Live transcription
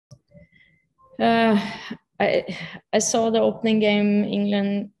Uh, I I saw the opening game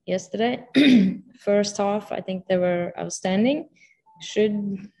England yesterday. First half, I think they were outstanding.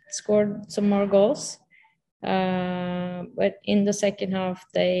 Should scored some more goals, but in the second half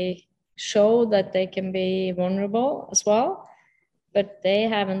they show that they can be vulnerable as well. But they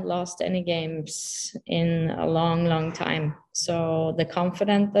haven't lost any games in a long time. So the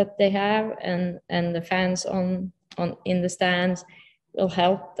confidence that they have and the fans on in the stands will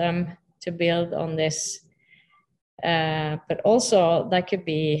help them to build on this. But also it could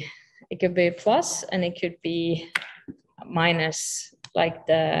be a plus and it could be a minus, like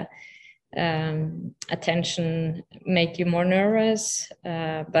the attention make you more nervous.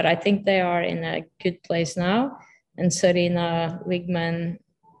 But I think they are in a good place now. And Sarina Wigman,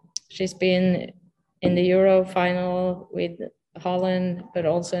 she's been in the Euro final with Holland, but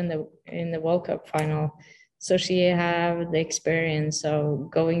also in the World Cup final. So she have the experience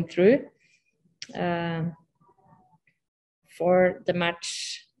of going through. For the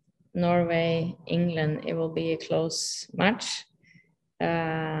match Norway-England, it will be a close match.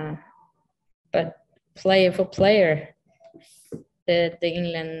 But player for player, the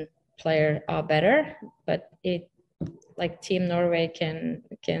England player are better, but it like Team Norway can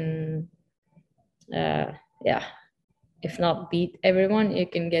if not beat everyone, you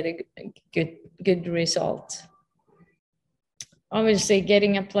can get a good result. Obviously,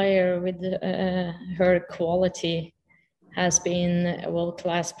 getting a player with her quality has been a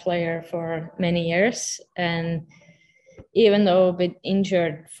world-class player for many years, and even though been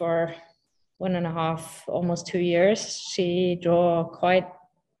injured for 1.5, almost 2 years, she draw quite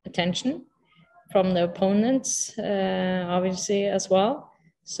attention from the opponents, obviously as well.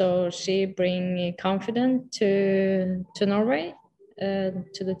 So she bring confidence to Norway,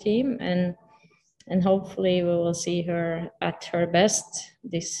 to the team, and hopefully we will see her at her best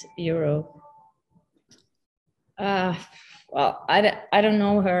this Euro. Well, I don't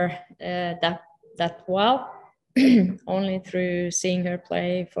know her that well, only through seeing her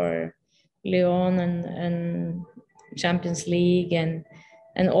play for Lyon and Champions League and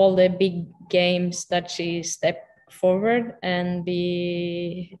all the big games that she stepped forward and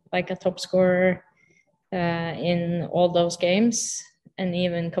be like a top scorer in all those games, and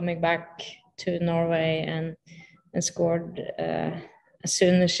even coming back to Norway and scored as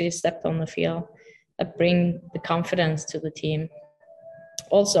soon as she stepped on the field. That bring the confidence to the team.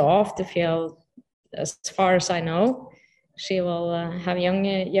 Also off the field, as far as I know, she will have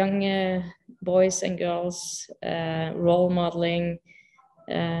young boys and girls role modeling,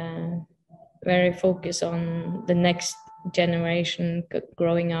 very focused on the next generation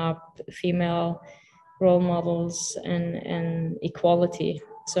growing up, female role models and equality.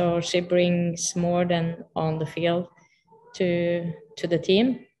 So she brings more than on the field to the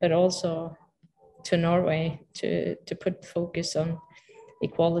team, but also to Norway to put focus on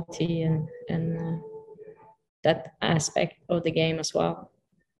equality and that aspect of the game as well.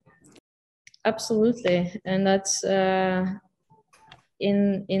 Absolutely, and that's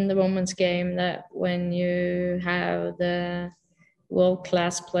in the women's game, that when you have the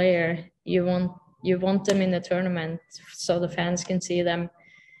world-class player, you want them in the tournament so the fans can see them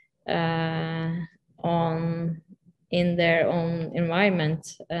in their own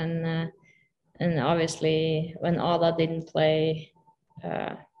environment. And obviously when Ada didn't play,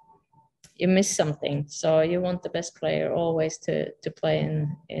 you miss something. So you want the best player always to play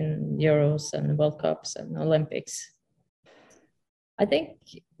in Euros and World Cups and Olympics. I think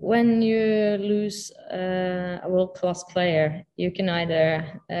when you lose a world-class player, you can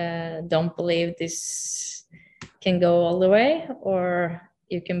either don't believe this can go all the way, or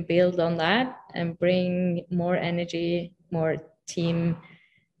you can build on that and bring more energy, more team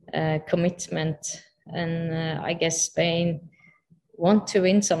commitment. And I guess Spain want to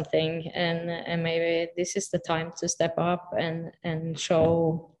win something, and maybe this is the time to step up and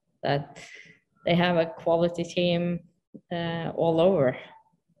show that they have a quality team all over.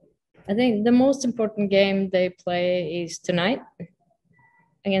 I think the most important game they play is tonight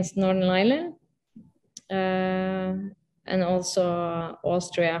against Northern Ireland, and also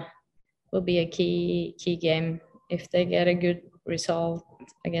Austria will be a key game. If they get a good result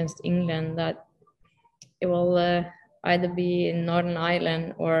against England, that it will either be in Northern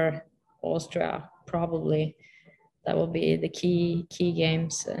Ireland or Austria, probably. That will be the key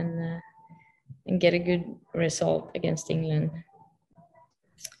games, and get a good result against England.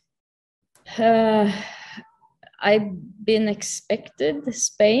 I've been expected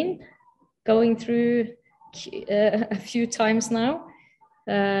Spain going through a few times now.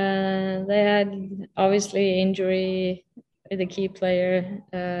 They had obviously injury with a key player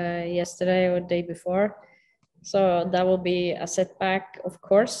yesterday or the day before. So that will be a setback, of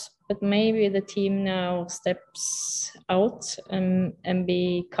course, but maybe the team now steps out and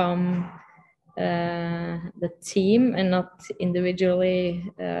become the team and not individually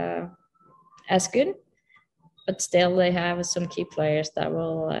as good. But still, they have some key players that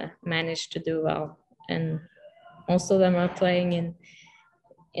will manage to do well. And most of them are playing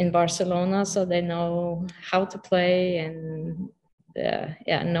in Barcelona, so they know how to play and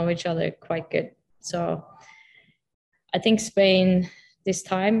know each other quite good. So I think Spain this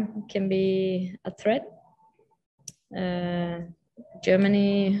time can be a threat.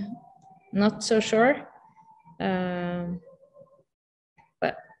 Germany, not so sure.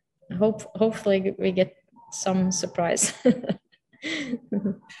 But hopefully we get some surprise.